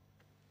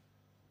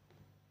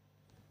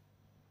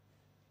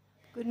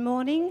Good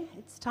morning.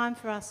 It's time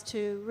for us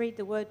to read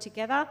the word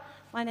together.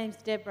 My name's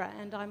Deborah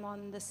and I'm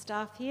on the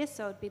staff here,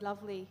 so it'd be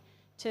lovely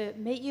to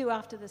meet you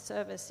after the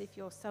service if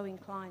you're so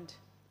inclined.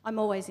 I'm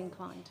always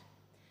inclined.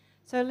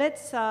 So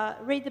let's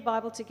read the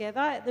Bible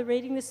together. The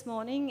reading this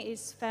morning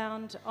is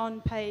found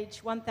on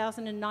page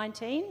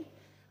 1019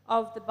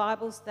 of the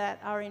Bibles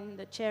that are in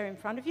the chair in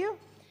front of you,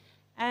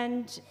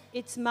 and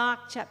it's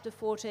Mark chapter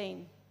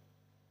 14.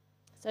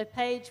 So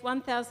page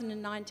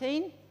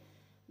 1019,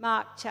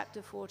 Mark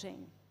chapter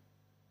 14.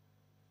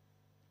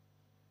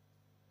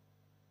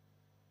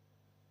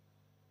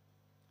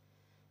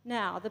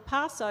 Now, the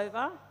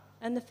Passover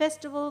and the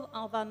festival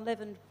of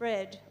unleavened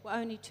bread were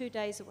only 2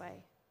 days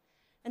away,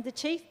 and the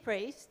chief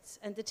priests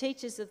and the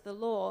teachers of the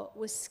law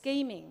were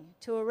scheming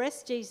to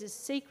arrest Jesus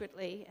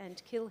secretly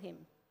and kill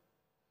him.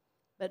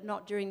 But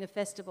not during the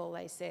festival,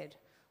 they said,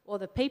 or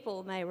the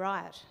people may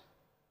riot.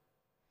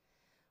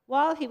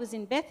 While he was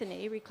in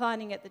Bethany,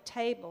 reclining at the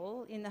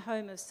table in the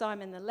home of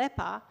Simon the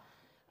leper,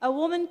 a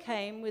woman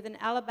came with an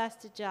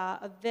alabaster jar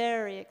of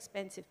very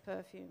expensive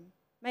perfume,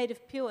 made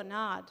of pure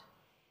nard.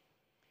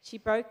 She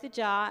broke the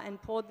jar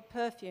and poured the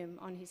perfume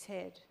on his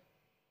head.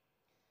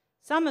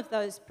 Some of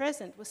those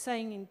present were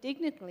saying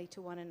indignantly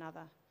to one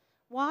another,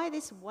 "Why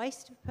this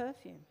waste of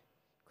perfume?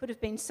 Could have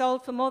been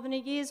sold for more than a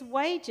year's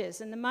wages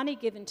and the money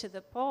given to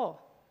the poor."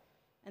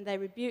 And they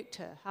rebuked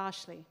her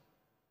harshly.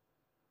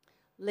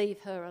 "Leave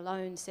her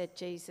alone," said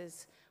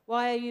Jesus.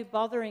 "Why are you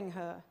bothering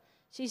her?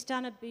 She's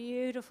done a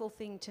beautiful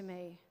thing to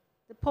me.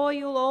 The poor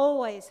you'll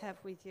always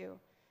have with you,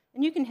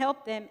 and you can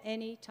help them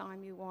any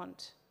time you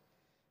want.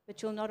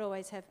 But you'll not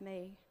always have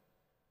me.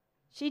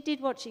 She did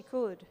what she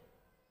could.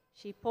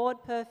 She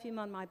poured perfume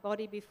on my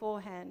body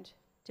beforehand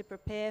to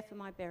prepare for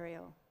my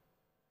burial.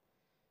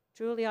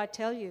 Truly I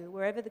tell you,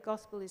 wherever the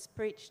gospel is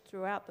preached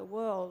throughout the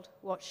world,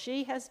 what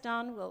she has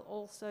done will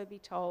also be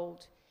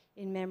told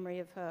in memory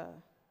of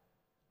her."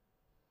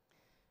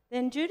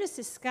 Then Judas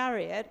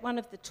Iscariot, one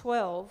of the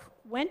 12,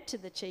 went to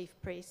the chief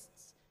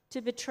priests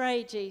to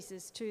betray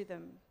Jesus to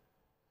them.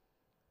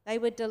 They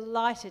were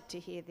delighted to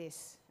hear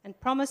this and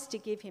promised to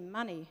give him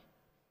money.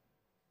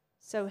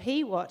 So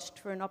he watched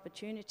for an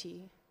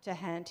opportunity to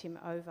hand him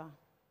over.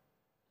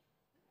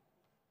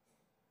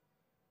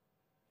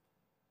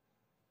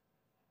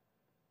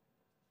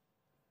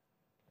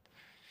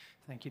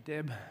 Thank you,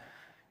 Deb.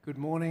 Good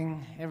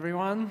morning,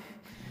 everyone.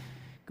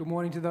 Good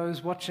morning to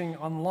those watching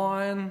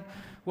online.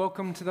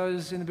 Welcome to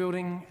those in the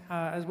building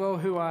as well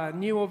who are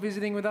new or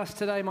visiting with us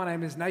today. My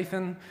name is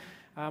Nathan.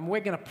 We're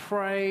going to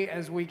pray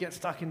as we get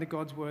stuck into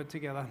God's word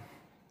together.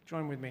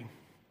 Join with me.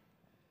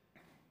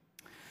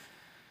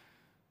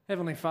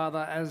 Heavenly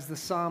Father, as the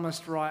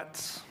psalmist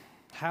writes,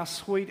 "How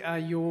sweet are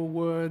your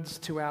words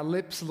to our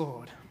lips,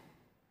 Lord,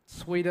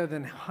 sweeter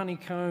than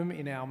honeycomb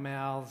in our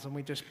mouths." And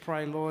we just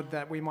pray, Lord,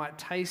 that we might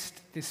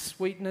taste this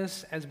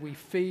sweetness as we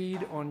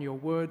feed on your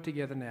word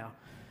together now.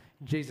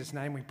 In Jesus'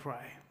 name we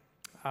pray.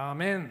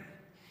 Amen.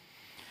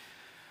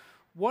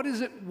 What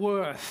is it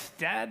worth,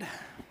 Dad?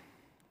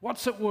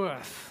 What's it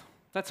worth?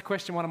 That's a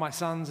question one of my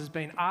sons has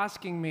been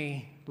asking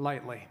me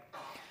lately.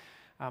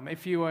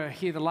 If you were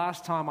here the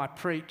last time I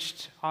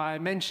preached, I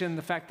mentioned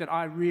the fact that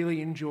I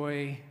really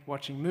enjoy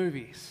watching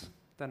movies.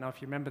 Don't know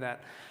if you remember that.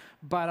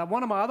 But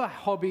one of my other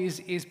hobbies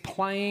is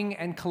playing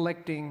and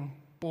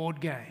collecting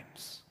board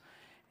games.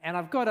 And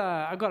I've got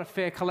a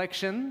fair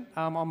collection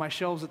on my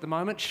shelves at the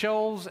moment,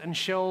 shelves and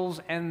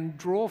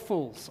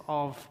drawerfuls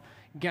of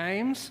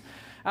games.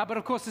 But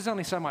of course, there's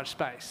only so much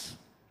space.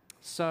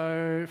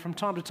 So from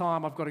time to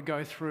time, I've got to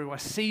go through a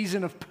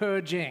season of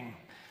purging,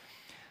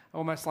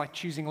 almost like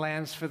choosing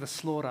lambs for the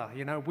slaughter,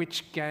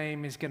 which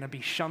game is going to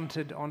be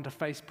shunted onto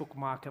Facebook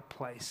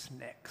Marketplace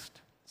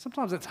next.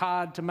 Sometimes it's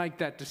hard to make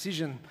that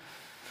decision.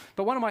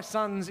 But one of my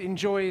sons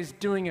enjoys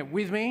doing it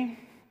with me.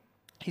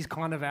 He's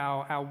kind of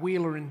our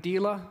wheeler and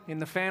dealer in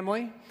the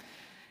family.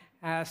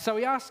 So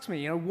he asks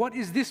me, what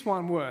is this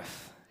one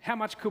worth? How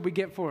much could we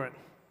get for it?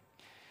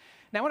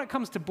 Now, when it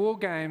comes to board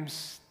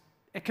games,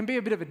 it can be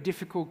a bit of a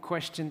difficult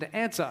question to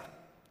answer.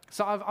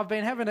 So I've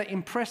been having to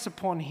impress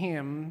upon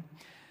him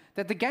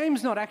that the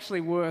game's not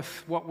actually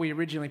worth what we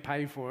originally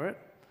paid for it.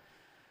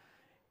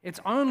 It's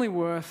only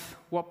worth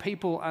what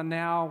people are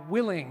now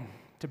willing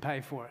to pay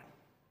for it.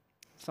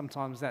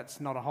 Sometimes that's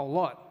not a whole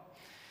lot.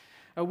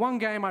 One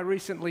game I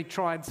recently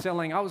tried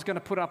selling, I was going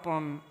to put up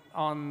on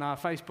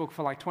Facebook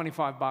for like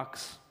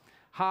 $25,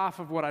 half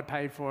of what I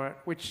paid for it,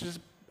 which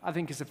I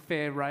think is a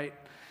fair rate.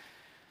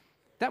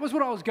 That was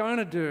what I was going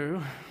to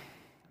do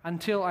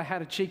until I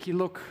had a cheeky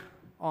look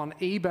on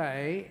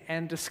eBay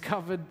and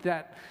discovered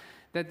that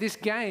this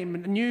game,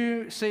 a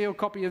new sealed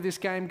copy of this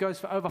game, goes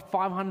for over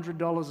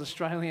 $500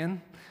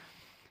 Australian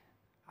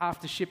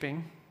after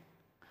shipping.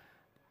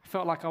 I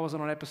felt like I was on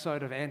an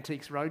episode of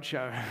Antiques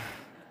Roadshow.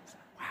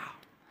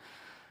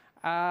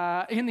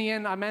 Wow. In the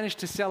end, I managed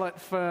to sell it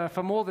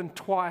for more than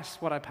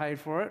twice what I paid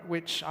for it,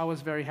 which I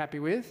was very happy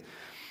with.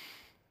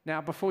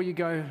 Now, before you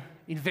go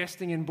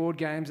investing in board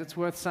games, it's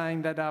worth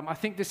saying that I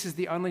think this is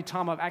the only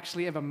time I've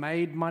actually ever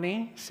made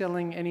money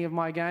selling any of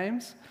my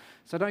games,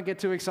 so don't get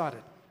too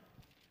excited.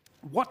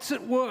 What's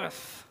it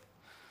worth?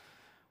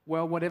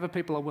 Well, whatever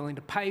people are willing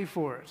to pay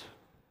for it.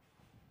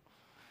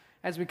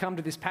 As we come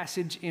to this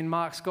passage in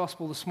Mark's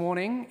Gospel this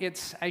morning,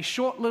 it's a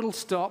short little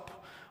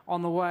stop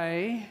on the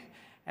way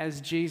as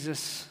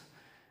Jesus'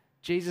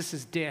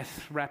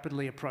 death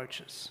rapidly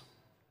approaches.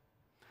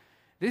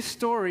 This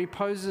story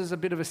poses a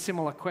bit of a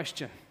similar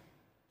question.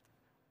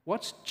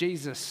 What's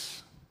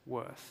Jesus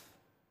worth?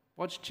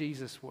 What's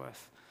Jesus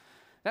worth?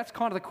 That's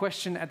kind of the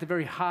question at the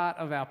very heart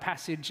of our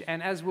passage,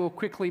 and as will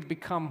quickly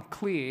become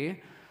clear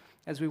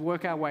as we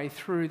work our way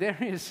through, there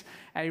is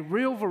a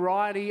real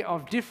variety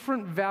of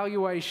different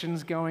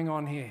valuations going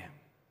on here.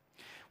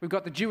 We've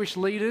got the Jewish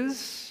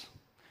leaders,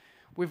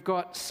 we've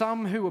got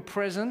some who were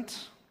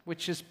present,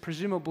 which is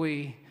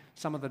presumably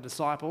some of the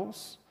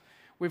disciples.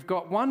 We've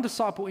got one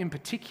disciple in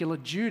particular,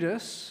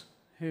 Judas,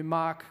 who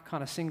Mark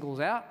kind of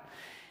singles out.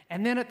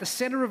 And then at the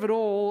center of it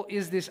all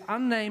is this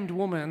unnamed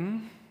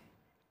woman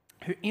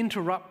who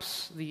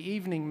interrupts the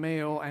evening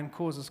meal and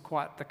causes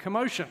quite the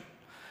commotion.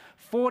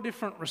 4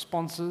 different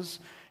responses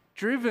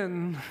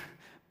driven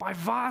by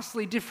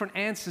vastly different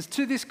answers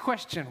to this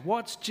question,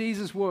 what's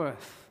Jesus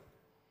worth?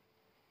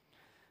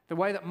 The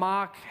way that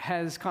Mark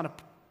has kind of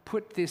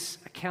put this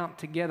account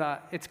together,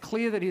 it's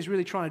clear that he's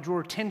really trying to draw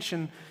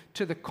attention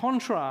to the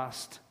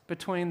contrast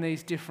between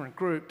these different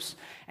groups.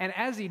 And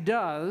as he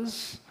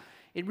does,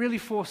 it really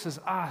forces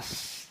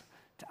us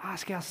to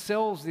ask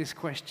ourselves this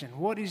question,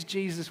 what is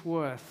Jesus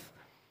worth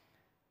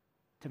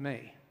to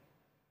me?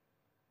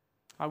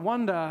 I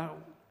wonder,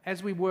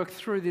 as we work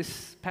through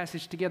this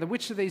passage together,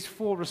 which of these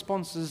 4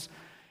 responses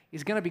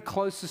is going to be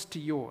closest to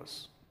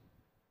yours?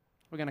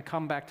 We're going to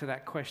come back to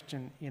that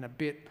question in a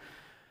bit.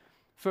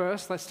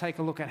 First, let's take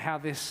a look at how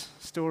this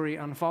story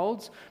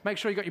unfolds. Make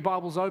sure you got your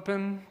Bibles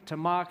open to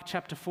Mark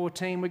chapter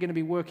 14. We're going to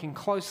be working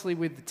closely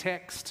with the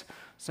text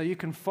so you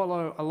can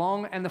follow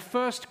along. And the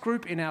first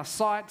group in our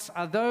sights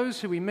are those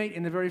who we meet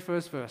in the very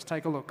first verse.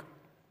 Take a look.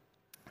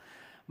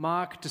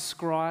 Mark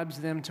describes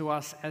them to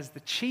us as the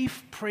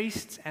chief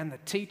priests and the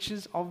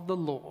teachers of the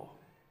law.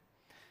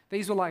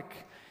 These were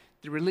like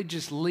the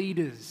religious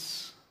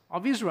leaders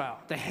of Israel,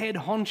 the head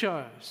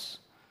honchos,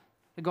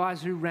 the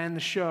guys who ran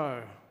the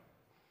show.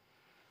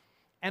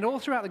 And all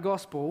throughout the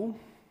gospel,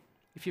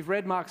 if you've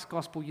read Mark's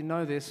gospel, you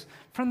know this,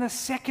 from the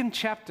 2nd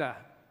chapter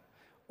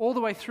all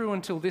the way through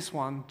until this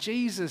one,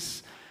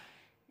 Jesus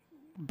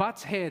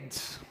butts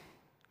heads,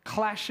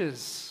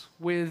 clashes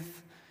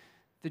with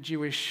the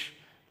Jewish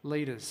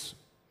leaders.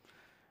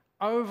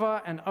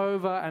 Over and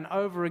over and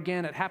over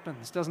again it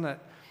happens, doesn't it?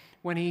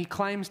 When he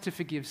claims to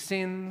forgive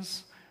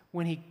sins,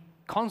 when he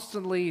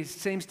constantly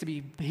seems to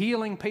be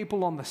healing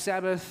people on the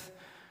Sabbath,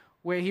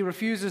 where he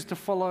refuses to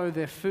follow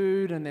their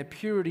food and their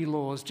purity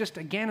laws. Just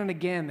again and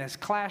again, there's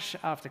clash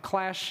after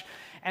clash,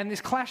 and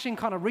this clashing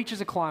kind of reaches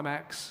a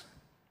climax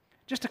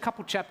just a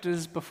couple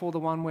chapters before the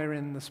one we're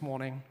in this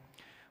morning,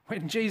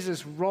 when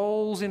Jesus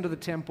rolls into the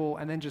temple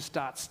and then just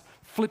starts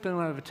flipping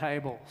over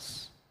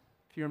tables.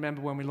 If you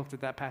remember when we looked at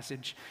that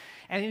passage.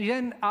 And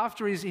then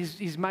after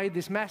he's made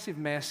this massive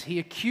mess, he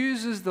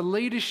accuses the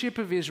leadership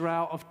of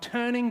Israel of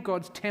turning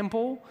God's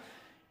temple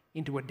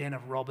into a den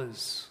of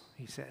robbers,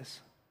 he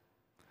says.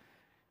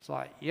 It's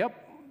like,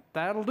 yep,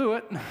 that'll do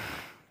it.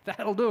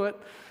 That'll do it.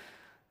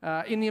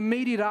 In the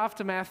immediate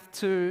aftermath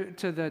to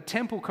the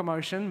temple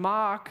commotion,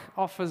 Mark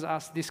offers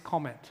us this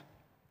comment.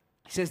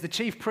 He says, the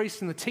chief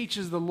priests and the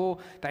teachers of the law,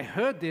 they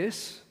heard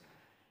this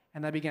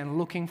and they began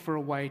looking for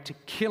a way to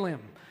kill him,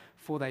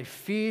 for they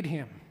feared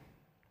him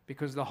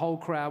because the whole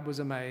crowd was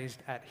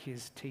amazed at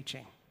his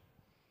teaching.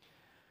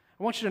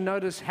 I want you to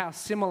notice how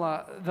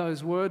similar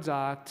those words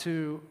are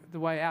to the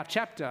way our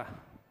chapter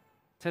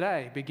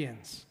today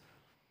begins.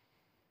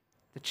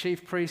 The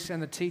chief priests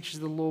and the teachers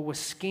of the law were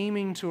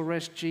scheming to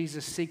arrest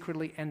Jesus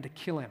secretly and to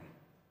kill him.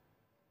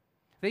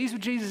 These were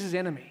Jesus'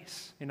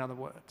 enemies, in other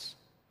words.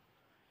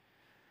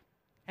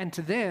 And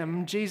to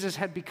them, Jesus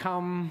had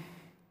become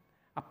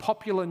a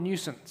popular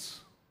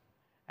nuisance,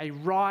 a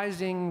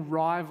rising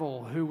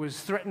rival who was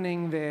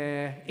threatening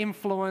their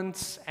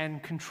influence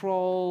and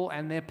control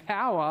and their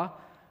power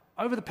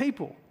over the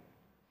people.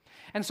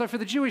 And so for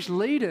the Jewish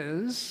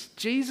leaders,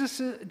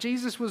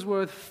 Jesus was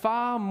worth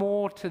far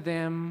more to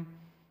them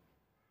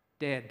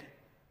dead,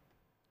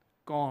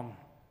 gone,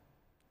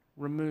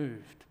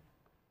 removed,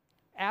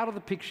 out of the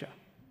picture.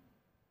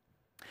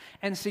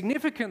 And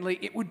significantly,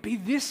 it would be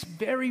this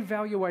very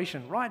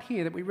valuation right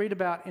here that we read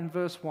about in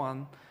verse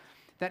 1,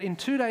 that in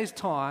 2 days'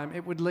 time,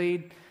 it would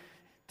lead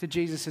to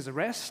Jesus'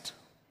 arrest,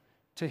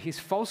 to his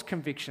false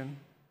conviction,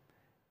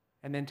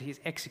 and then to his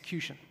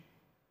execution.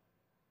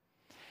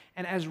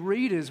 And as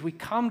readers, we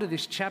come to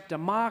this chapter.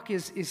 Mark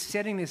is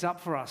setting this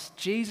up for us.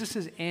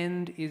 Jesus'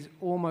 end is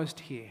almost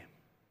here.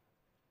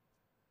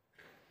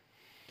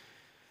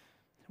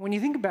 When you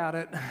think about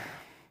it,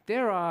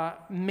 there are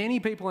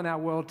many people in our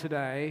world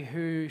today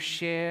who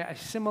share a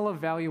similar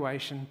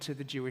valuation to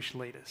the Jewish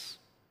leaders.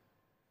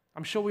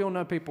 I'm sure we all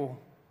know people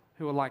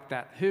who are like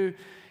that, who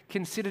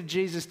consider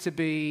Jesus to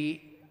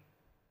be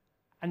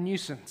a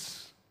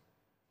nuisance,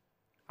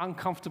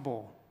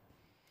 uncomfortable,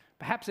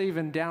 perhaps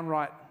even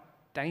downright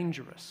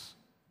dangerous,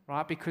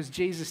 right? Because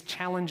Jesus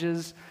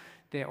challenges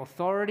their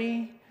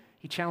authority,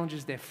 he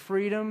challenges their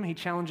freedom, he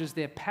challenges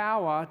their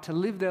power to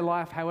live their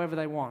life however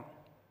they want.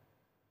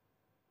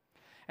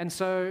 And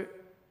so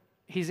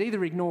he's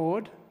either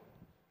ignored,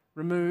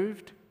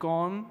 removed,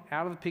 gone,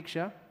 out of the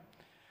picture,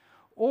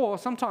 or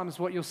sometimes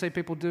what you'll see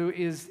people do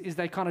is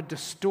they kind of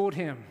distort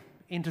him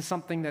into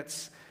something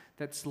that's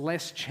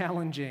less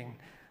challenging,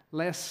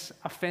 less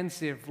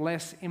offensive,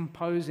 less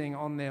imposing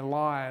on their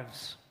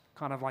lives.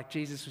 Kind of like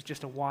Jesus was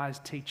just a wise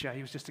teacher.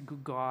 He was just a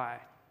good guy.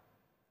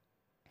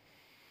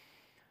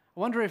 I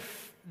wonder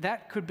if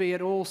that could be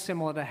at all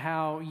similar to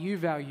how you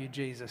value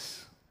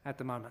Jesus at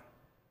the moment.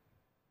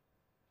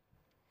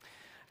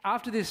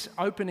 After this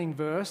opening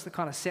verse that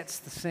kind of sets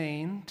the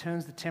scene,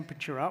 turns the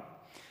temperature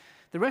up,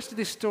 the rest of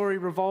this story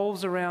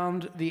revolves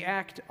around the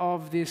act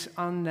of this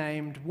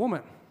unnamed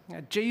woman.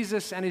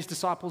 Jesus and his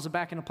disciples are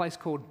back in a place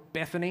called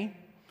Bethany.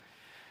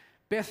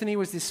 Bethany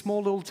was this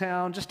small little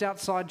town just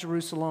outside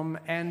Jerusalem,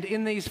 and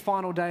in these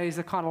final days,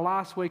 the kind of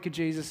last week of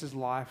Jesus'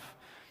 life,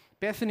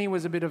 Bethany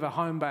was a bit of a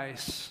home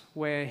base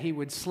where he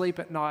would sleep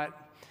at night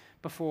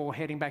before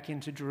heading back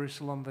into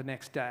Jerusalem the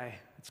next day.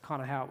 That's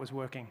kind of how it was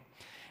working.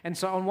 And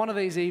so on one of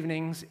these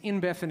evenings in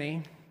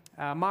Bethany,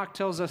 Mark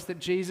tells us that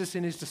Jesus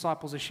and his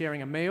disciples are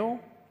sharing a meal,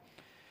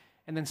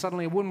 and then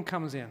suddenly a woman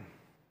comes in.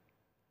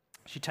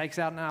 She takes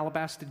out an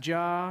alabaster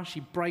jar, she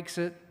breaks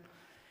it,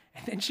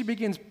 and then she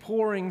begins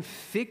pouring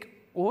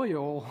thick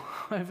oil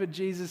over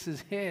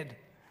Jesus' head.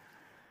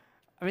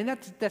 I mean,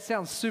 that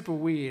sounds super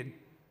weird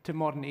to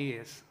modern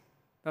ears,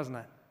 doesn't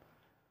it?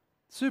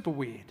 Super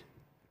weird.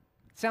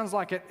 It sounds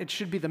like it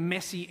should be the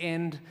messy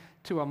end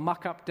to a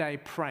muck-up day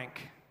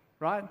prank,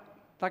 right?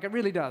 Like it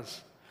really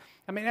does.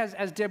 I mean,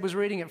 as Deb was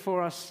reading it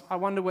for us, I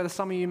wonder whether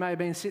some of you may have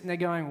been sitting there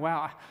going,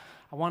 wow,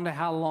 I wonder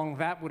how long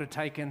that would have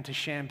taken to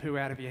shampoo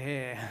out of your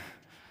hair.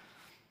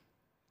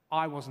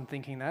 I wasn't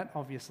thinking that,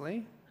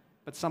 obviously,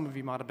 but some of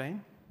you might have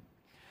been.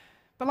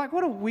 But like,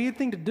 what a weird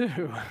thing to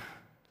do.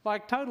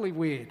 Like, totally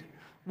weird.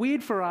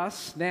 Weird for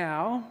us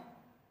now,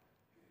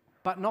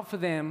 but not for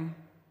them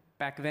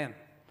back then.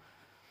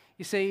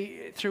 You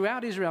see,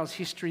 throughout Israel's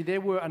history,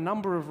 there were a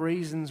number of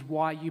reasons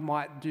why you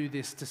might do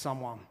this to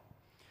someone.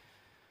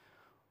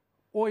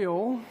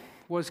 Oil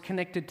was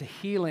connected to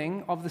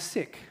healing of the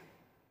sick,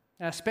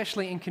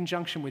 especially in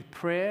conjunction with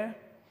prayer.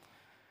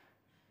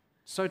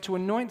 So to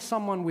anoint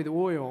someone with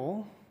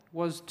oil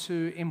was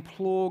to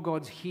implore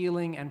God's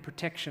healing and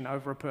protection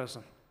over a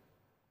person.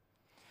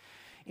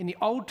 In the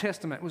Old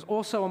Testament, it was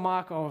also a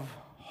mark of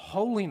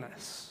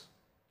holiness.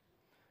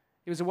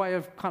 It was a way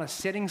of kind of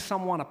setting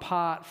someone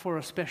apart for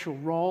a special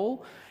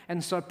role.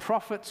 And so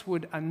prophets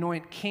would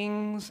anoint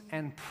kings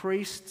and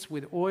priests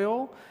with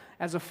oil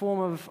as a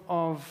form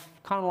of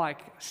kind of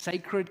like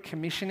sacred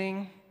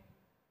commissioning,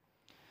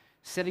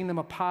 setting them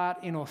apart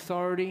in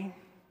authority.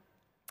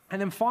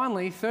 And then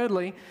finally,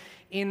 thirdly,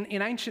 in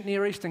ancient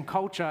Near Eastern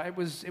culture, it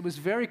was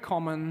very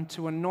common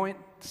to anoint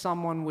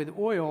someone with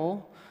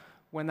oil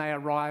when they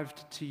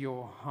arrived to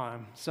your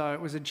home. So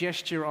it was a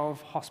gesture of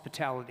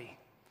hospitality,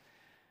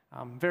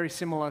 very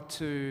similar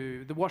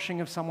to the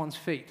washing of someone's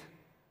feet.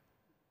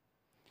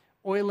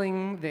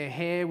 Oiling their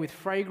hair with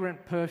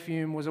fragrant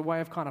perfume was a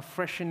way of kind of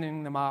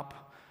freshening them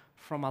up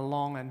from a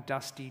long and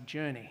dusty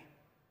journey.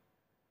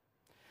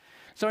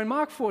 So in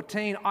Mark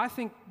 14, I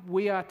think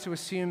we are to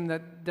assume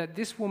that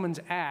this woman's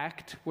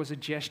act was a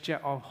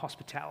gesture of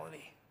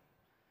hospitality,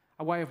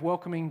 a way of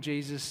welcoming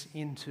Jesus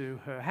into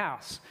her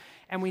house.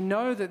 And we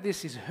know that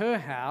this is her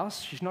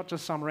house. She's not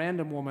just some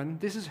random woman.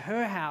 This is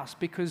her house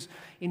because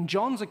in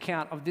John's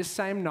account of this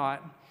same night,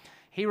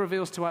 he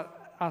reveals to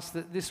us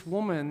that this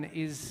woman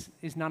is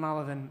none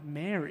other than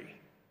Mary.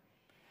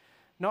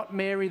 Not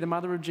Mary, the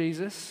mother of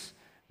Jesus,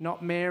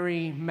 not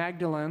Mary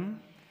Magdalene,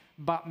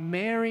 but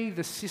Mary,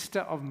 the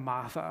sister of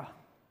Martha,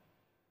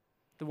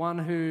 the one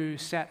who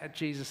sat at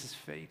Jesus'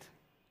 feet.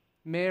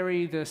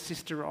 Mary, the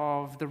sister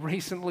of the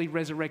recently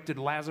resurrected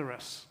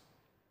Lazarus.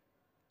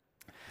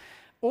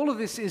 All of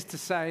this is to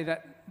say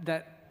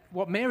that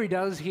what Mary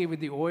does here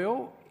with the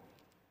oil,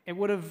 it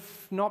would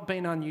have not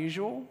been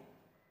unusual.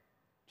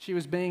 She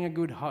was being a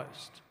good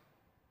host.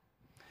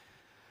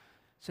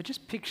 So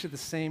just picture the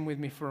scene with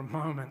me for a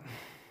moment.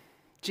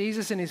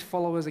 Jesus and his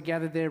followers are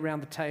gathered there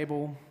around the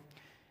table.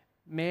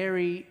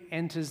 Mary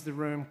enters the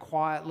room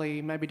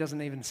quietly, maybe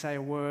doesn't even say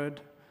a word,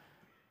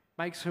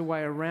 makes her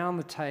way around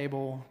the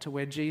table to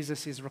where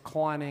Jesus is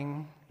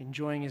reclining,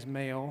 enjoying his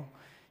meal.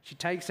 She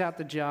takes out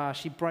the jar,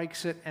 she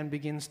breaks it and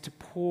begins to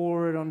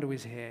pour it onto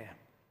his hair.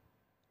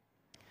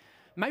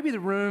 Maybe the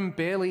room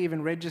barely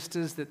even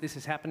registers that this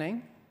is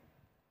happening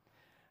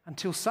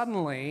until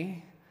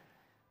suddenly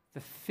the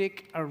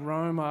thick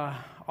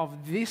aroma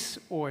of this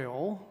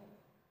oil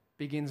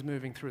begins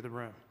moving through the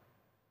room.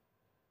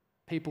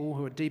 People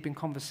who are deep in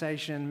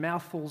conversation,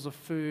 mouthfuls of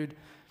food,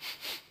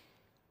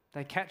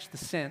 they catch the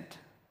scent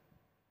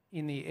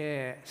in the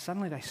air.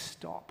 Suddenly they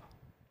stop.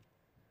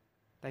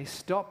 They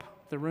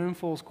stop, the room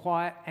falls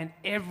quiet, and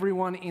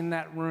everyone in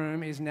that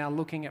room is now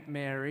looking at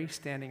Mary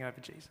standing over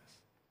Jesus.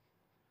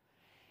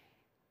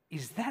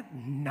 is that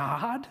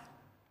nard?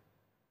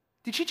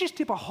 Did she just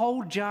tip a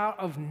whole jar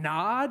of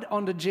nard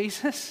onto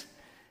Jesus?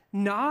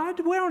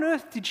 Nard? Where on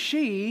earth did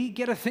she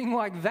get a thing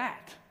like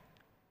that?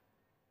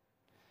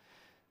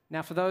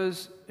 Now, for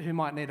those who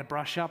might need a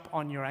brush up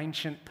on your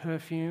ancient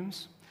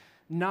perfumes,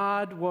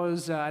 nard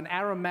was an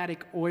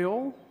aromatic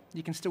oil.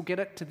 You can still get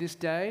it to this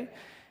day.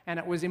 And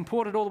it was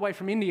imported all the way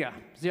from India.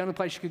 It's the only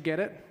place you could get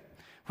it,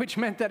 which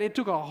meant that it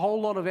took a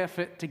whole lot of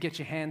effort to get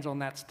your hands on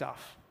that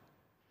stuff.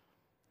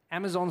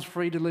 Amazon's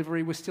free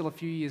delivery was still a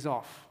few years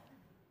off.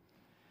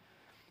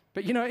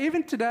 But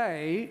even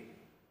today,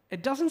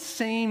 it doesn't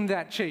seem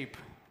that cheap,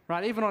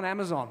 right? Even on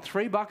Amazon,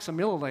 $3 a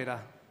milliliter.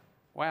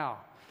 Wow.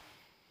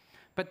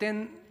 But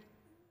then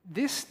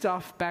this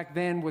stuff back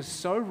then was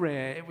so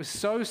rare, it was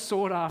so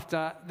sought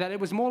after, that it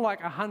was more like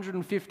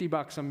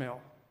 $150 a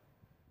mil.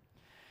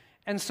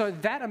 And so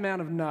that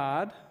amount of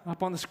nard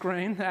up on the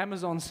screen,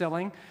 Amazon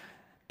selling,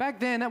 back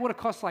then that would have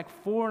cost like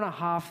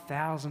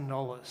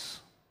 $4,500.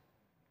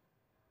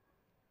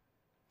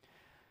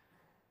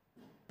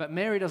 But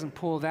Mary doesn't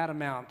pour that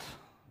amount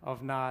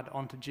of nard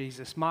onto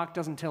Jesus. Mark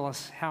doesn't tell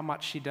us how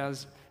much she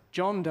does.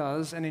 John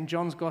does, and in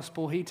John's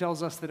gospel, he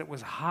tells us that it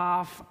was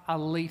half a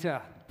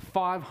litre,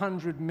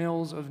 500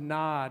 mils of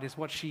nard is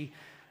what she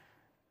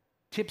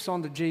tips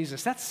onto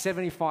Jesus. That's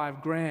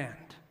 75 grand.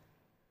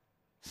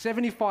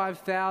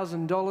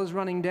 $75,000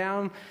 running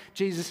down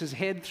Jesus'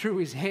 head, through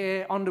his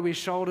hair, onto his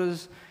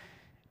shoulders,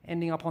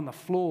 ending up on the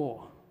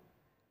floor.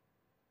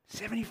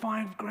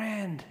 75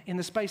 grand in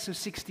the space of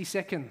 60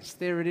 seconds.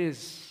 There it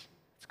is.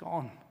 It's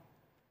gone.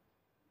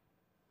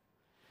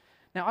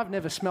 Now, I've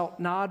never smelt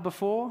nard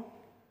before.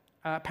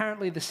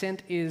 Apparently the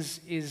scent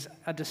is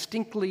a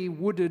distinctly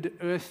wooded,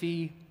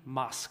 earthy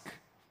musk.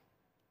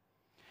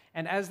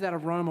 And as that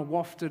aroma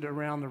wafted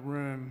around the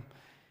room,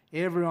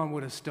 everyone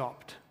would have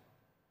stopped,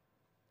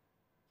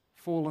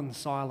 fallen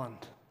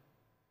silent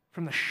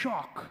from the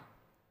shock.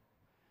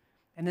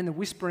 And then the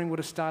whispering would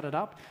have started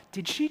up.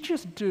 Did she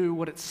just do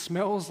what it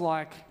smells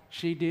like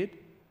she did?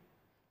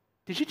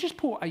 Did she just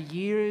pour a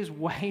year's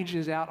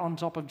wages out on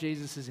top of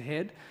Jesus'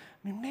 head?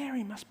 I mean,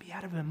 Mary must be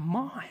out of her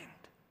mind.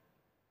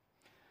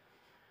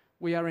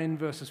 We are in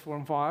verses 4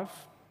 and 5.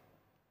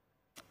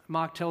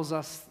 Mark tells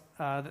us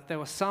that there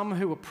were some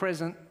who were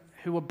present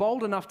who were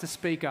bold enough to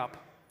speak up.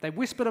 They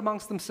whispered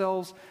amongst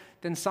themselves,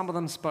 then some of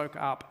them spoke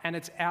up, and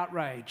it's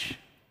outrage.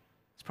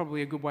 It's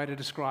probably a good way to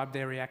describe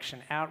their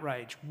reaction.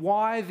 Outrage.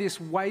 Why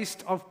this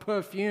waste of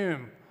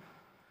perfume?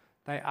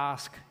 They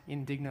ask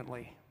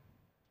indignantly.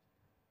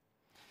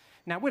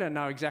 Now, we don't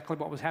know exactly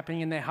what was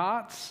happening in their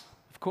hearts,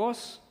 of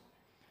course.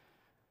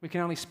 We can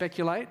only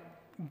speculate.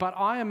 But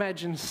I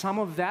imagine some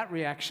of that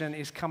reaction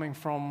is coming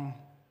from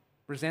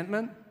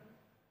resentment.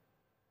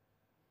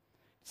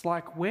 It's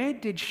like, where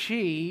did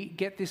she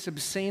get this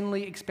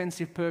obscenely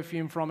expensive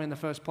perfume from in the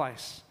first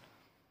place?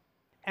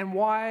 And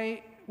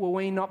why were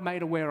we not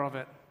made aware of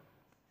it?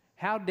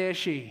 How dare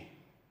she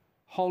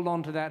hold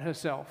on to that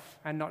herself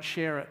and not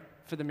share it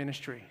for the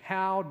ministry?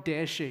 How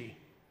dare she?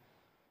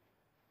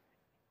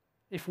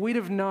 If we'd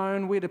have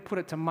known, we'd have put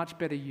it to much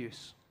better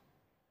use.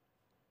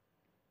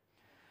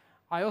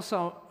 I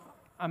also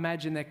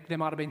imagine that there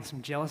might have been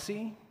some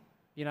jealousy,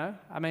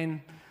 I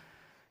mean,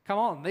 come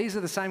on, these are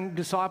the same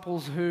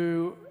disciples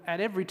who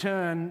at every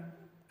turn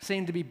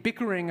seem to be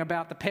bickering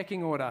about the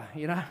pecking order,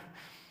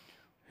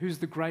 Who's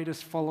the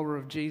greatest follower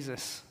of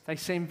Jesus? They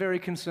seem very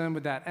concerned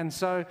with that. And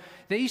so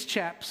these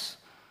chaps,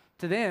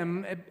 to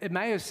them, it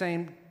may have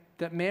seemed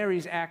that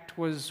Mary's act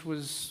was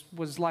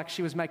like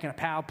she was making a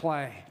power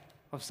play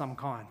of some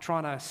kind,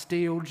 trying to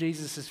steal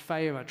Jesus'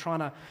 favor, trying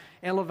to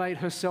elevate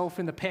herself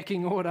in the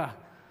pecking order,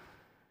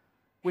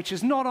 which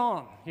is not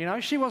on.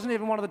 She wasn't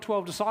even one of the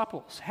 12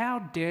 disciples. How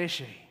dare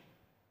she?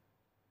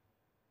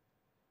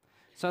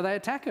 So they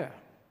attack her.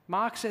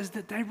 Mark says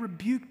that they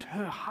rebuked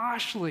her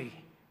harshly.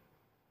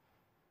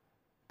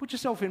 Put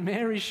yourself in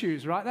Mary's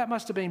shoes, right? That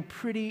must have been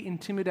pretty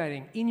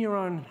intimidating in your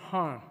own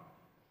home.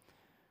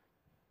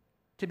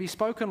 To be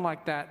spoken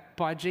like that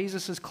by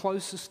Jesus'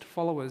 closest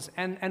followers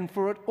and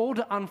for it all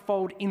to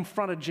unfold in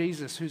front of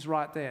Jesus, who's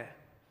right there.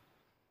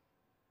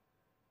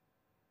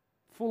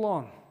 Full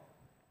on.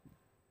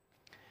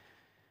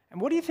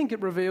 And what do you think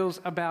it reveals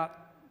about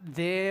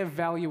their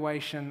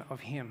valuation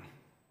of him?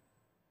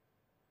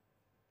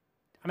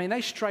 I mean,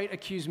 they straight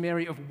accuse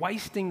Mary of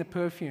wasting the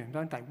perfume,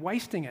 don't they?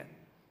 Wasting it.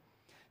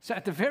 So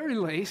at the very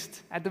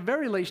least,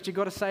 you've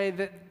got to say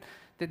that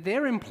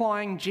they're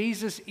implying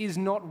Jesus is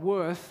not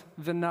worth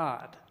the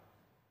nard.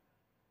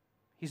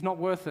 He's not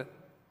worth it.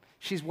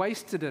 She's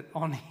wasted it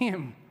on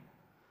him.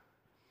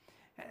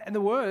 And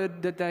the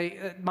word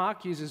that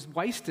Mark uses,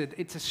 wasted,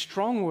 it's a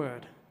strong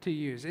word to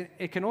use.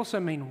 It can also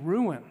mean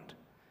ruined.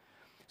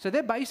 So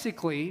they're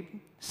basically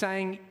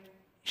saying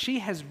she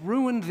has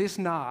ruined this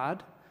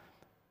nard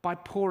by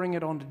pouring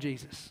it onto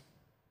Jesus.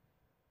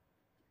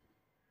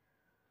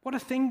 What a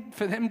thing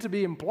for them to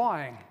be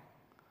implying.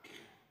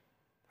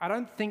 I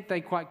don't think they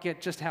quite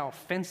get just how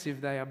offensive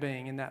they are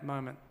being in that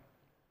moment.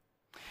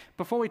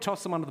 Before we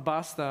toss them under the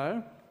bus,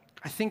 though,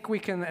 I think we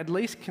can at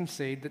least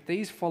concede that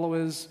these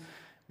followers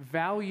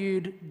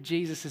valued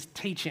Jesus'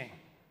 teaching,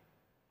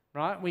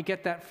 right? We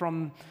get that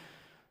from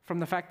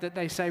the fact that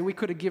they say we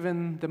could have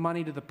given the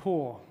money to the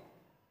poor.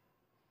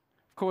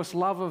 Of course,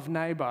 love of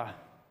neighbor,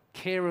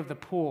 care of the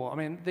poor. I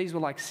mean, these were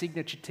like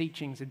signature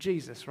teachings of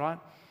Jesus, right?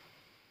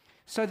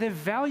 So they're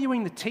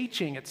valuing the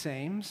teaching, it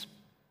seems,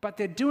 but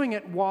they're doing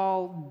it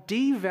while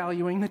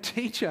devaluing the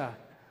teacher.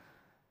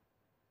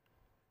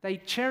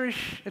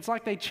 It's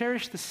like they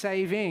cherish the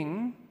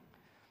saving,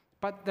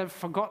 but they've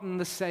forgotten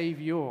the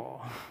Savior.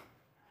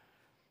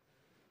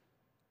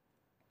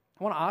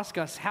 I want to ask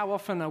us, how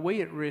often are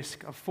we at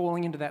risk of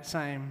falling into that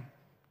same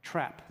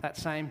trap, that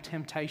same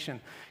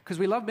temptation? Because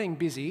we love being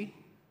busy,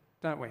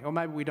 don't we? Or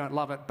maybe we don't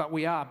love it, but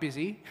we are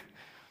busy.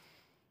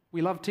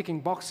 We love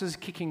ticking boxes,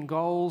 kicking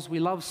goals. We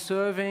love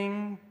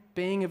serving,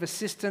 being of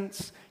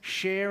assistance,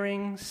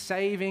 sharing,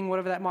 saving,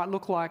 whatever that might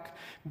look like,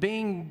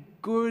 being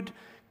good,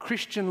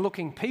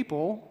 Christian-looking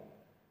people.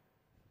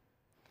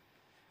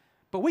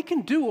 But we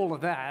can do all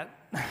of that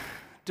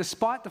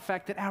despite the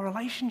fact that our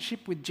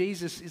relationship with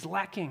Jesus is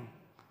lacking.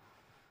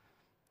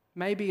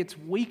 Maybe it's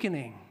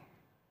weakening.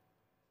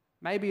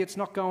 Maybe it's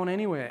not going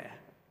anywhere.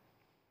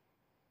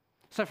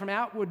 So from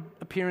outward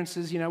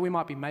appearances, we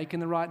might be making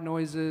the right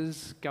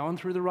noises, going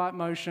through the right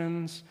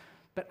motions,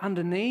 but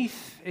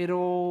underneath it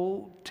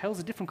all tells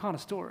a different kind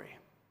of story.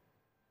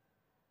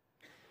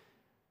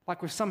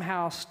 Like we've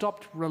somehow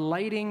stopped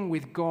relating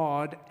with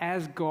God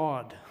as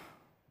God.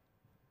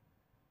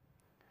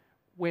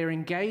 We're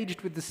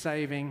engaged with the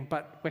saving,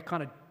 but we're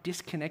kind of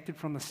disconnected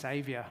from the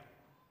Savior.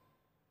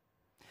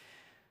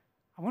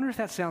 I wonder if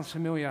that sounds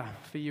familiar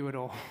for you at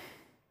all.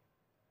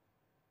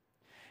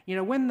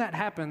 When that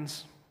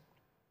happens,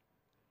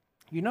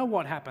 you know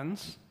what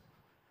happens?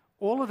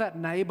 All of that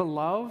neighbor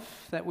love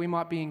that we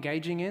might be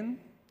engaging in,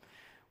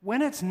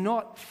 when it's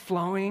not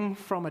flowing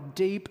from a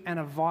deep and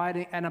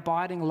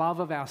abiding love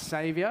of our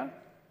Savior,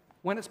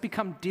 when it's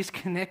become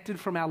disconnected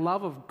from our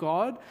love of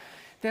God,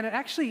 then it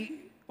actually,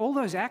 all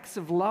those acts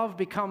of love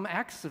become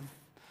acts of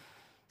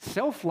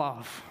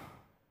self-love,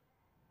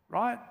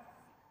 right?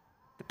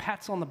 The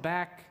pats on the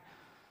back,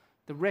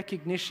 the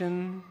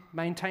recognition,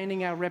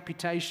 maintaining our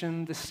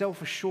reputation, the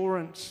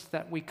self-assurance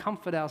that we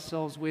comfort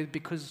ourselves with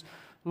because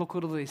look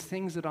at all these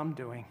things that I'm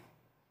doing.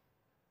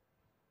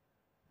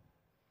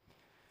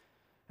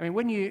 I mean,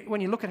 when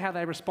you look at how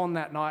they respond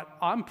that night,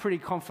 I'm pretty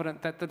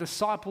confident that the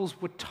disciples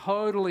were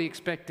totally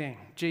expecting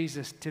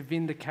Jesus to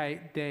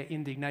vindicate their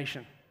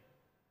indignation.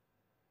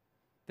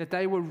 That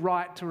they were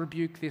right to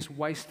rebuke this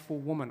wasteful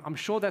woman. I'm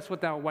sure that's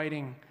what they were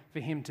waiting for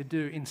him to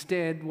do.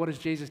 Instead, what does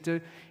Jesus do?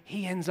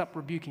 He ends up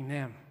rebuking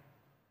them,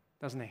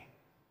 doesn't he?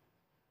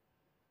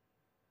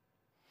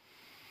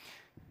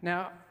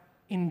 Now,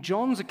 in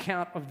John's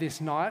account of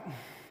this night,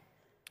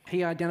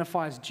 he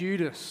identifies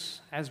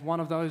Judas as one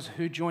of those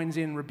who joins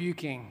in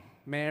rebuking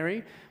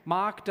Mary.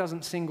 Mark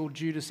doesn't single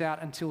Judas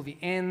out until the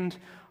end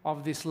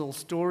of this little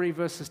story,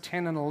 verses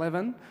 10 and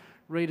 11.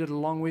 Read it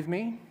along with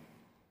me.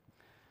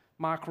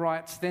 Mark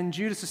writes, "Then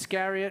Judas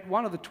Iscariot,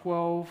 one of the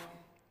 12,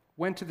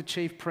 went to the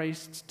chief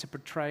priests to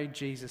betray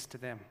Jesus to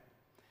them.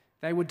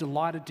 They were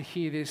delighted to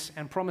hear this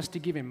and promised to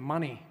give him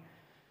money.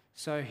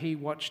 So he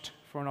watched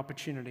for an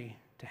opportunity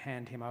to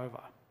hand him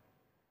over."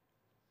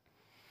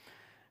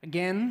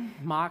 Again,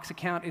 Mark's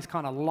account is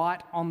kind of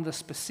light on the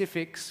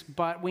specifics,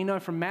 but we know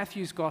from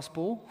Matthew's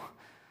gospel,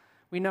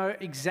 we know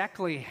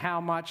exactly how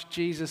much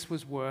Jesus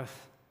was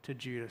worth to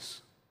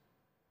Judas.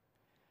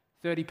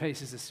 30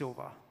 pieces of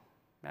silver,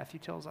 Matthew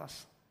tells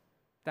us.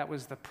 That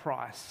was the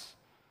price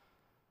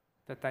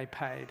that they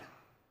paid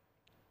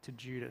to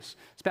Judas.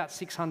 It's about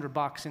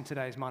 $600 in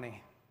today's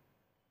money.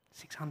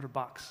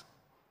 $600.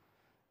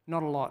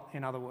 Not a lot,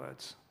 in other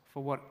words,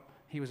 for what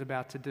he was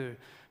about to do.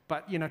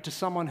 But, to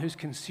someone who's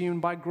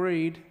consumed by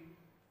greed,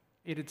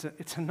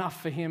 it's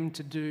enough for him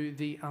to do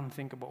the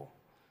unthinkable.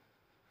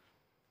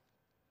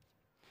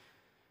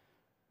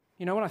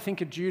 When I think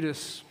of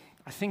Judas,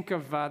 I think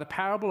of the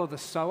parable of the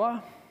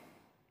sower.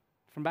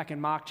 From back in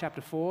Mark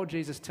chapter 4,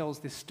 Jesus tells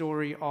this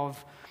story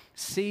of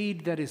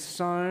seed that is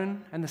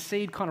sown, and the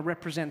seed kind of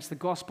represents the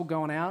gospel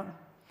going out.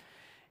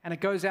 And it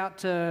goes out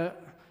to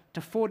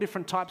 4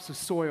 different types of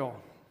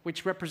soil,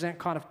 which represent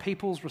kind of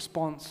people's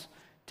response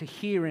to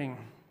hearing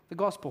the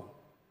gospel.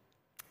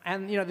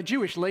 And, the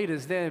Jewish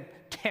leaders, they're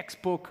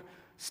textbook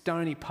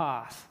stony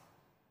path,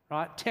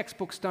 right?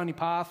 Textbook stony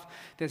path.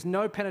 There's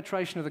no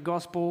penetration of the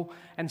gospel,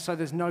 and so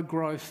there's no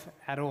growth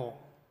at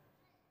all.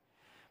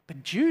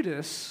 But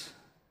Judas,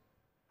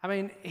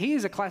 he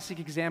is a classic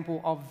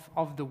example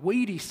of the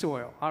weedy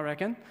soil, I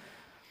reckon.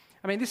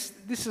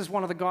 This is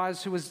one of the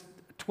guys who was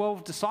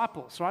 12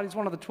 disciples, right? He's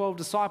one of the 12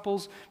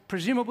 disciples.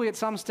 Presumably at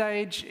some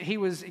stage, he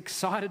was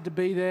excited to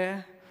be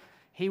there.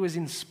 He was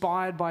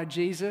inspired by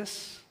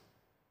Jesus.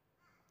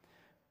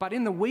 But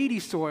in the weedy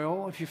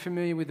soil, if you're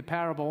familiar with the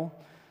parable,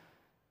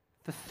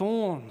 the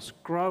thorns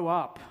grow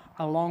up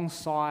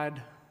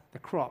alongside the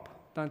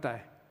crop, don't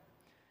they?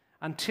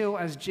 Until,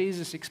 as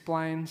Jesus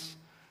explains,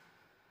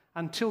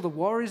 until the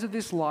worries of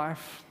this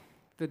life,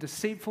 the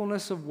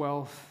deceitfulness of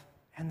wealth,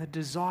 and the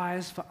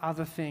desires for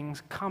other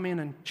things come in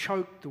and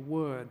choke the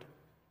word.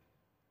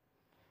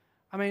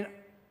 I mean,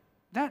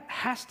 that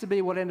has to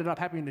be what ended up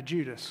happening to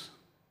Judas,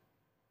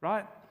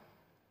 right?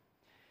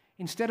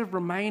 Instead of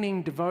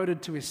remaining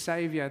devoted to his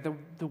Savior,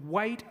 the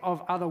weight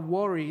of other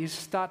worries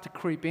start to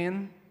creep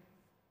in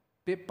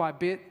bit by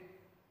bit.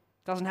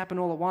 Doesn't happen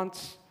all at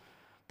once,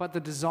 but the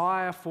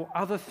desire for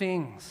other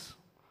things,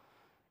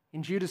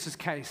 in Judas's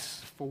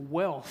case, for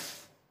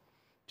wealth,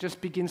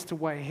 just begins to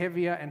weigh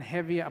heavier and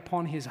heavier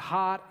upon his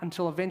heart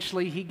until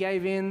eventually he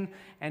gave in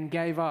and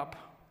gave up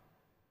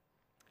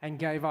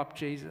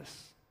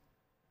Jesus.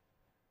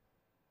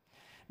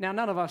 Now,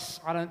 none of us,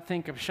 I don't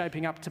think, are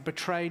shaping up to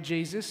betray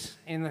Jesus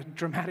in the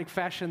dramatic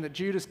fashion that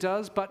Judas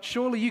does, but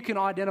surely you can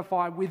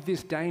identify with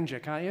this danger,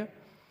 can't you?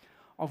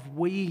 Of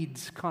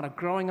weeds kind of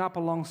growing up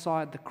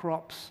alongside the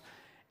crops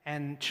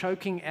and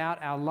choking out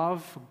our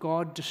love for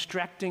God,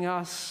 distracting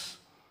us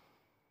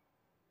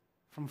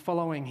from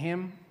following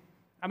Him.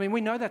 I mean,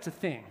 we know that's a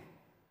thing.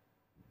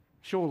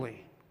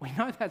 Surely. We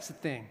know that's a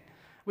thing.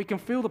 We can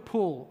feel the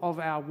pull of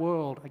our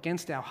world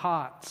against our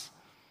hearts,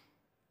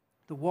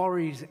 the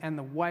worries and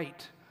the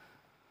weight.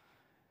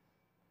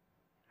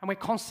 And we're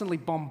constantly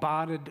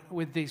bombarded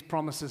with these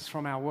promises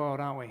from our world,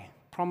 aren't we?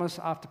 Promise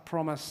after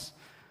promise.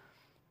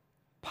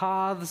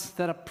 Paths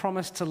that are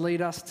promised to lead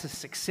us to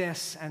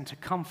success and to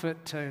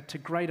comfort, to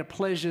greater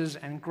pleasures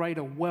and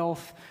greater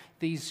wealth.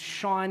 These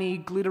shiny,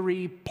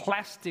 glittery,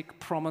 plastic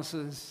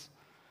promises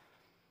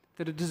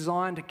that are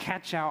designed to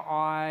catch our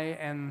eye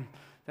and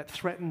that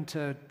threaten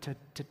to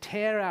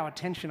tear our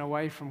attention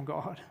away from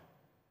God.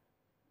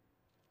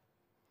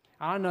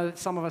 I know that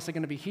some of us are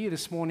going to be here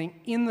this morning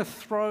in the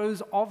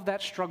throes of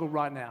that struggle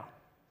right now.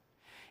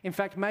 In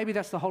fact, maybe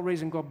that's the whole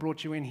reason God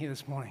brought you in here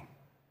this morning,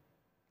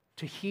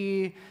 to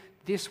hear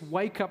this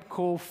wake-up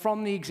call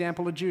from the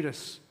example of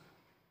Judas.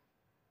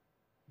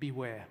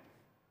 Beware.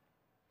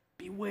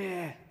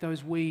 Beware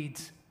those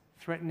weeds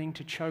threatening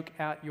to choke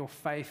out your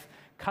faith.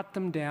 Cut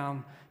them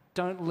down.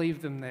 Don't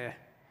leave them there.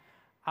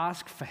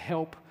 Ask for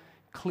help.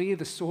 Clear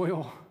the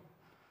soil.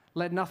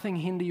 Let nothing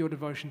hinder your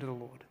devotion to the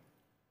Lord.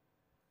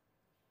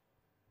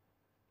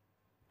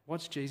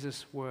 What's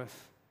Jesus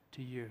worth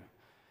to you?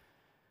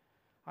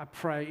 I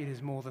pray it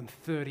is more than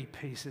 30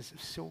 pieces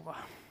of silver.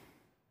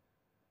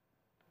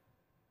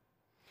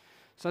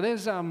 So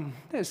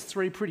there's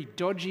three pretty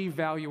dodgy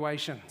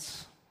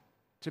valuations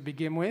to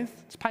begin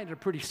with. It's painted a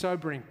pretty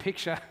sobering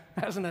picture,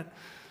 hasn't it?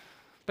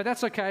 But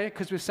that's okay,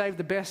 because we've saved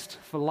the best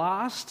for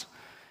last,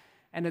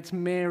 and it's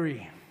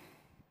Mary,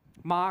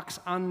 Mark's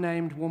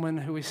unnamed woman,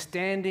 who is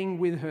standing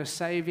with her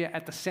Savior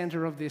at the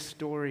center of this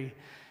story.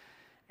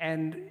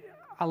 And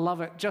I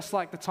love it. Just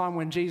like the time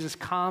when Jesus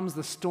calms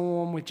the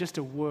storm with just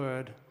a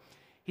word,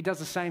 he does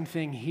the same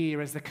thing here.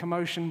 As the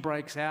commotion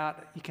breaks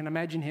out, you can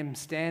imagine him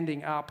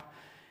standing up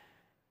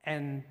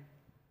and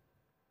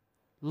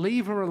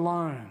leave her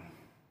alone,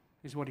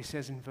 is what he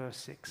says in verse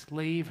 6.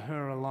 Leave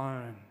her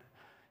alone.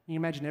 You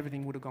imagine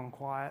everything would have gone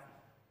quiet.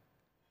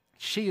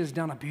 She has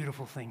done a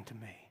beautiful thing to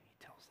me,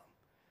 he tells them.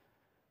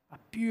 A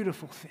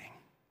beautiful thing.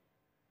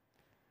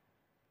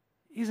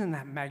 Isn't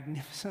that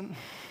magnificent?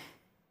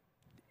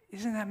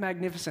 Isn't that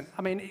magnificent?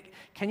 I mean,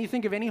 can you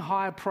think of any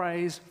higher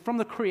praise from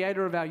the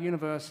creator of our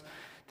universe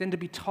than to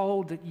be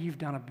told that you've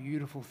done a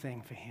beautiful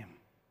thing for him?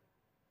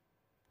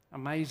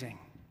 Amazing.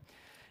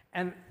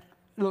 And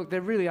look,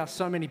 there really are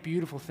so many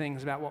beautiful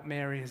things about what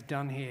Mary has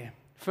done here.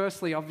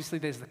 Firstly, obviously,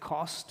 there's the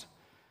cost.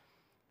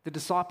 The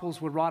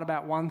disciples were right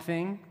about one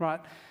thing,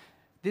 right?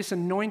 This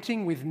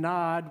anointing with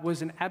nard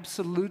was an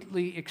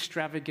absolutely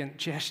extravagant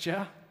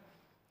gesture,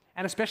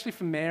 and especially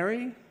for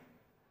Mary.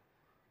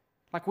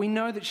 Like, we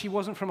know that she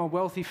wasn't from a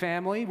wealthy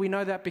family. We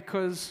know that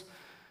because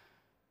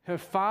her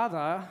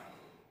father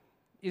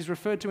is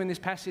referred to in this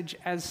passage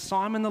as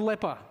Simon the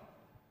leper.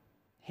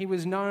 He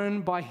was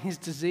known by his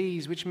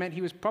disease, which meant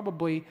he was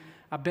probably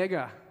a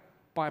beggar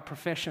by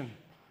profession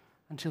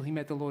until he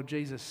met the Lord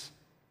Jesus.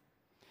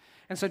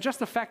 And so just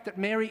the fact that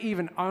Mary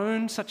even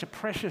owned such a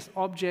precious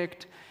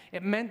object,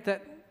 it meant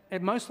that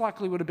it most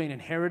likely would have been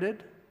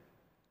inherited,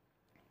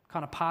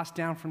 kind of passed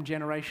down from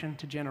generation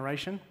to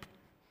generation.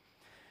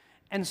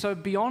 And so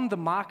beyond the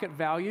market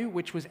value,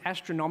 which was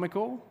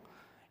astronomical,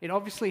 it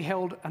obviously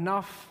held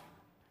enough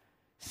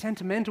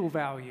sentimental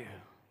value,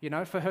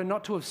 for her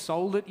not to have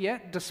sold it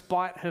yet,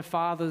 despite her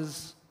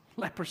father's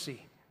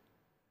leprosy.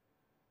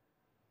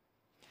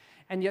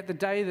 And yet the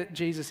day that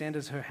Jesus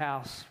enters her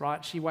house,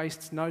 right, she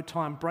wastes no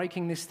time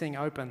breaking this thing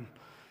open,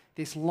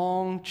 this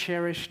long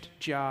cherished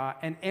jar,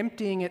 and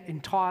emptying it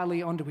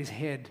entirely onto his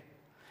head.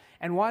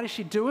 And why does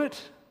she do it?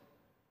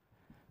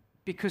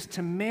 Because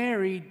to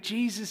Mary,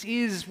 Jesus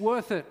is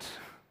worth it,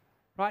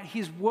 right?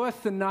 He's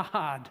worth the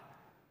nard.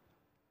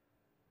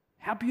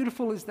 How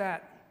beautiful is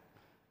that?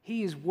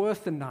 He is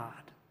worth the nard.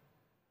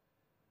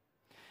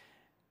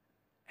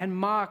 And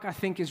Mark, I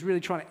think, is really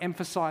trying to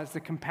emphasize the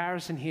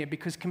comparison here,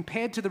 because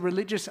compared to the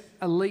religious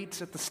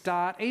elites at the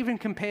start, even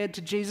compared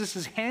to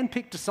Jesus'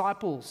 hand-picked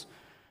disciples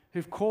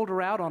who've called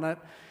her out on it,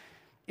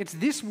 it's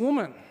this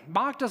woman.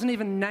 Mark doesn't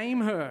even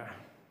name her.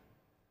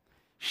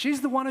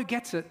 She's the one who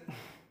gets it.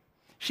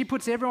 She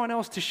puts everyone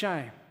else to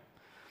shame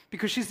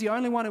because she's the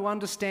only one who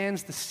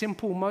understands the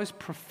simple, most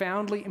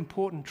profoundly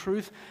important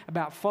truth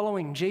about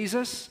following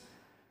Jesus.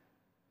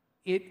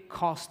 It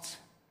costs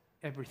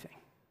everything.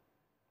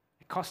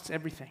 It costs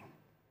everything.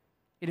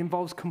 It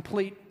involves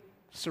complete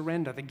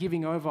surrender, the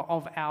giving over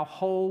of our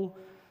whole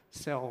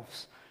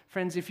selves.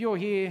 Friends, if you're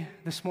here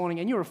this morning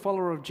and you're a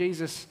follower of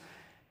Jesus,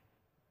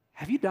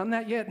 have you done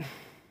that yet?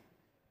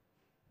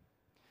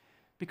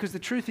 Because the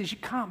truth is, you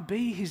can't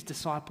be his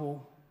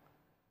disciple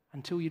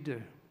until you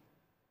do.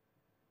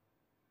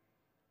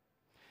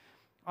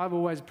 I've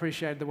always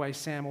appreciated the way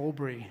Sam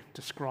Albury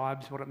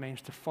describes what it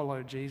means to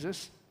follow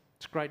Jesus.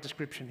 It's a great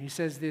description. He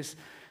says this: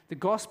 the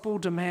gospel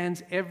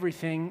demands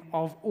everything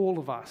of all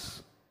of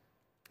us.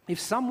 If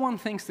someone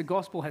thinks the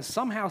gospel has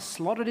somehow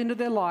slotted into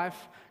their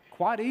life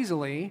quite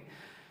easily,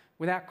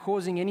 without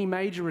causing any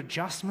major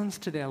adjustments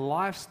to their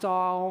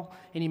lifestyle,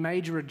 any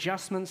major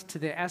adjustments to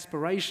their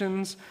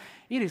aspirations,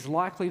 it is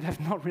likely they've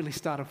not really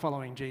started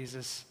following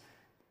Jesus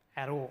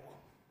at all.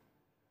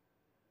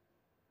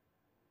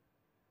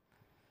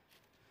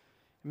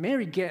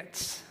 Mary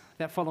gets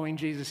that following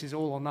Jesus is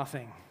all or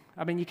nothing.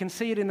 I mean, you can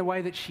see it in the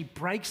way that she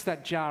breaks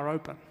that jar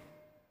open,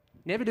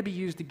 never to be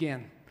used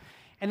again.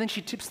 And then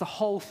she tips the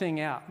whole thing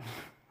out.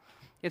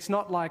 It's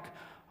not like,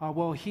 oh,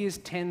 well, here's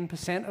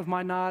 10% of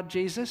my nard,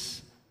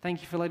 Jesus.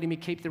 Thank you for letting me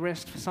keep the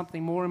rest for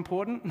something more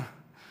important.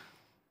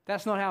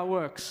 That's not how it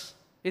works.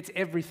 It's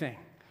everything.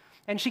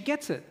 And she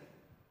gets it.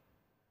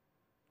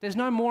 There's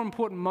no more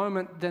important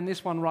moment than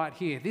this one right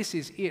here. This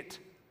is it.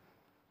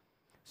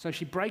 So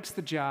she breaks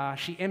the jar,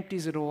 she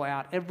empties it all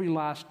out, every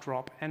last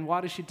drop. And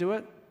why does she do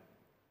it?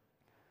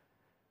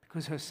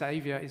 Because her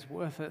Savior is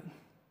worth it.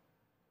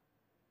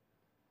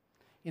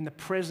 In the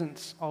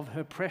presence of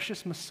her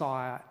precious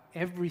Messiah,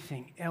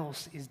 everything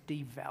else is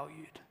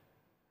devalued.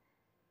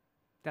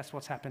 That's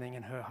what's happening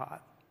in her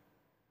heart.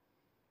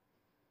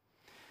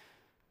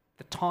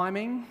 The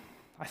timing,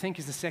 I think,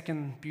 is the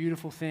second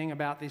beautiful thing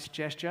about this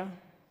gesture.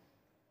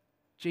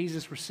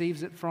 Jesus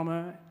receives it from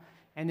her,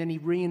 and then he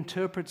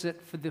reinterprets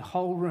it for the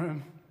whole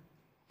room.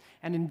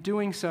 And in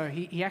doing so,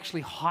 he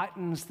actually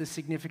heightens the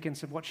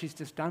significance of what she's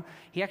just done.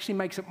 He actually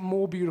makes it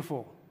more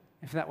beautiful,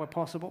 if that were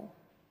possible.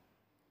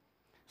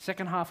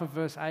 Second half of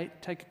verse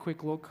 8, take a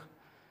quick look.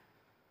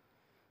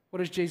 What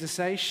does Jesus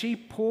say? She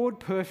poured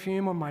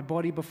perfume on my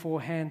body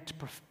beforehand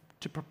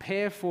to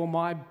prepare for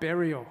my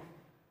burial.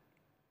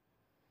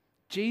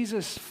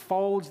 Jesus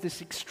folds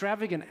this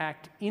extravagant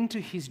act into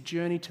his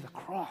journey to the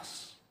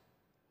cross.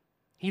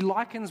 He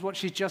likens what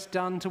she's just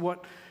done to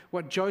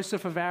what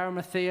Joseph of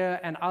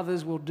Arimathea and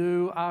others will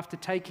do after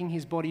taking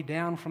his body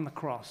down from the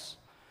cross,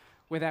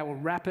 where they will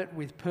wrap it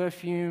with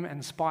perfume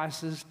and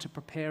spices to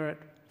prepare it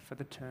for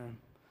the tomb.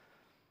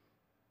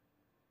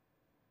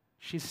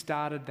 She's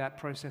started that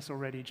process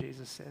already,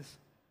 Jesus says.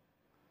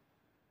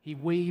 He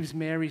weaves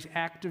Mary's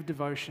act of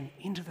devotion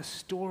into the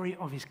story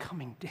of his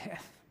coming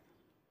death.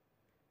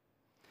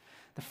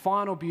 The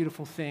final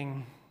beautiful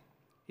thing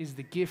is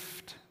the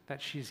gift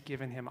that she's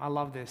given him. I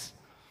love this.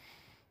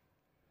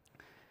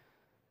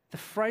 The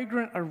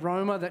fragrant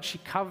aroma that she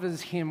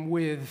covers him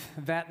with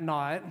that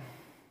night,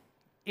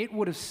 it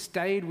would have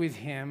stayed with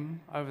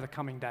him over the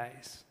coming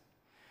days,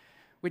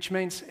 which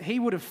means he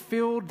would have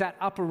filled that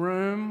upper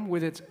room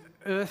with its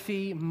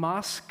earthy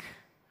musk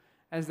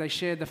as they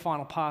shared the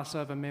final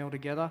Passover meal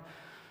together.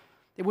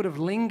 It would have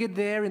lingered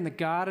there in the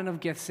Garden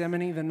of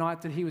Gethsemane the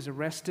night that he was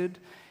arrested.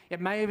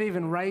 It may have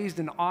even raised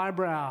an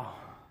eyebrow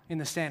in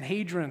the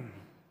Sanhedrin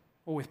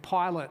or with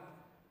Pilate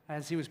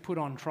as he was put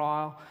on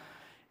trial.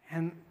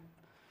 And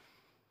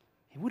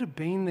it would have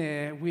been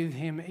there with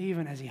him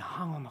even as he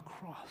hung on the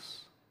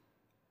cross.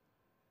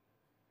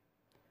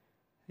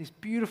 This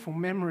beautiful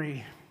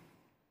memory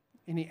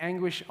in the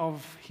anguish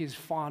of his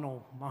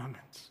final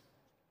moments.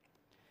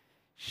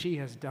 She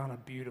has done a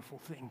beautiful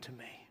thing to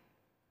me,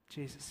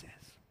 Jesus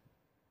says.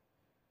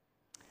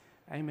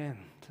 Amen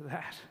to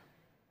that.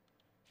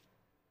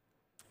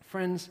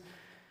 Friends,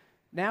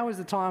 now is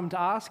the time to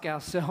ask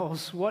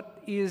ourselves,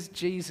 what is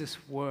Jesus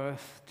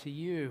worth to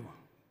you?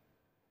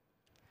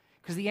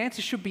 Because the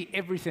answer should be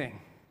everything,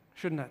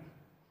 shouldn't it?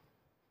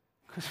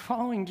 Because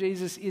following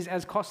Jesus is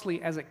as costly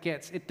as it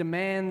gets. It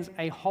demands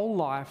a whole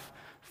life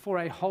for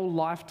a whole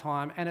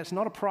lifetime, and it's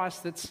not a price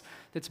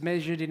that's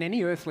measured in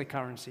any earthly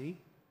currency,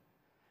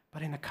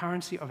 but in the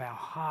currency of our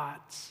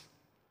hearts.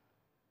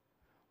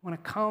 When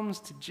it comes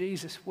to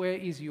Jesus, where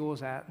is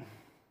yours at?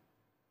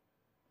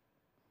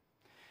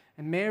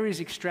 And Mary's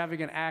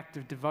extravagant act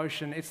of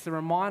devotion, it's the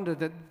reminder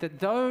that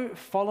though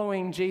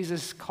following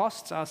Jesus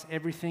costs us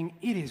everything,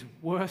 it is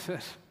worth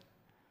it.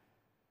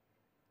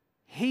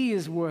 He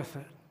is worth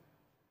it.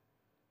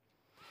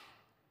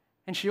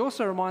 And she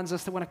also reminds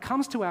us that when it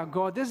comes to our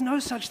God, there's no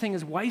such thing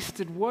as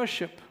wasted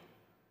worship.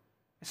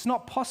 It's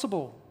not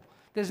possible.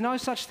 There's no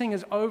such thing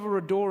as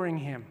over-adoring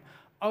him,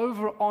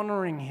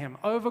 over-honoring him,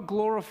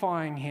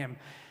 over-glorifying him.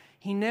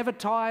 He never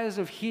tires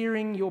of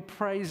hearing your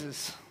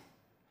praises.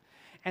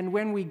 And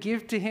when we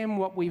give to him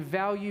what we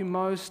value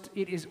most,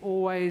 it is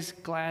always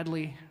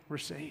gladly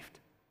received.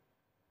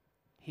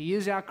 He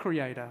is our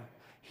creator.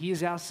 He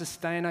is our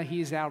sustainer.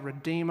 He is our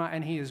redeemer,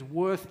 and he is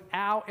worth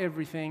our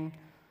everything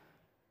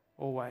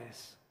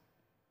always.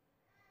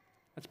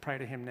 Let's pray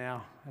to him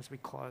now as we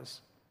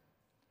close.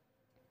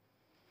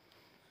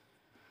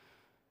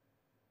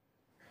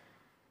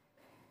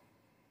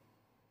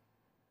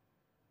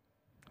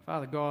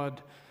 Father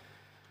God,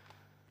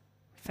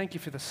 thank you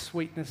for the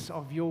sweetness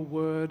of your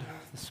word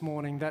this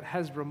morning that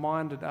has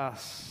reminded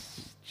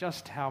us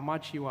just how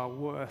much you are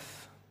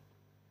worth.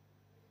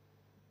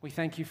 We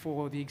thank you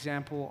for the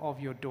example of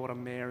your daughter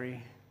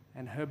Mary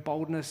and her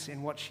boldness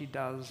in what she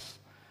does,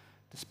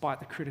 despite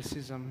the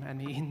criticism and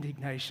the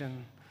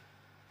indignation.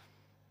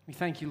 We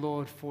thank you,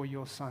 Lord, for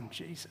your Son,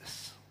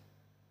 Jesus,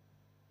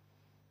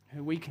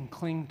 who we can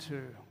cling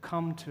to,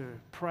 come to,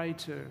 pray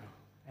to,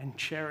 and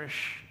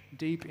cherish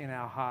deep in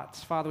our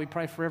hearts. Father, we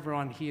pray for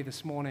everyone here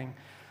this morning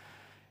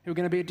who are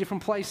going to be at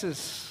different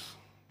places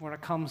when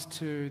it comes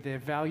to their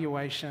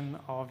valuation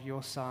of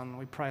your Son.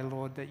 We pray,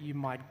 Lord, that you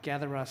might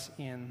gather us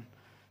in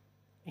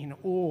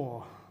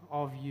awe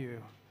of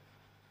you,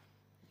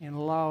 in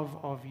love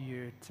of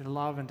you, to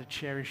love and to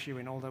cherish you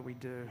in all that we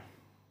do,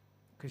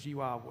 because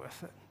you are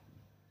worth it.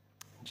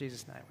 In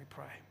Jesus' name we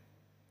pray.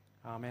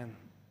 Amen.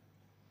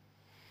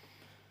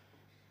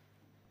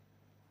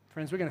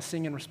 Friends, we're going to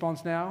sing in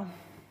response now.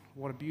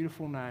 What a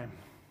beautiful name.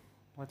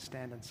 Let's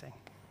stand and sing.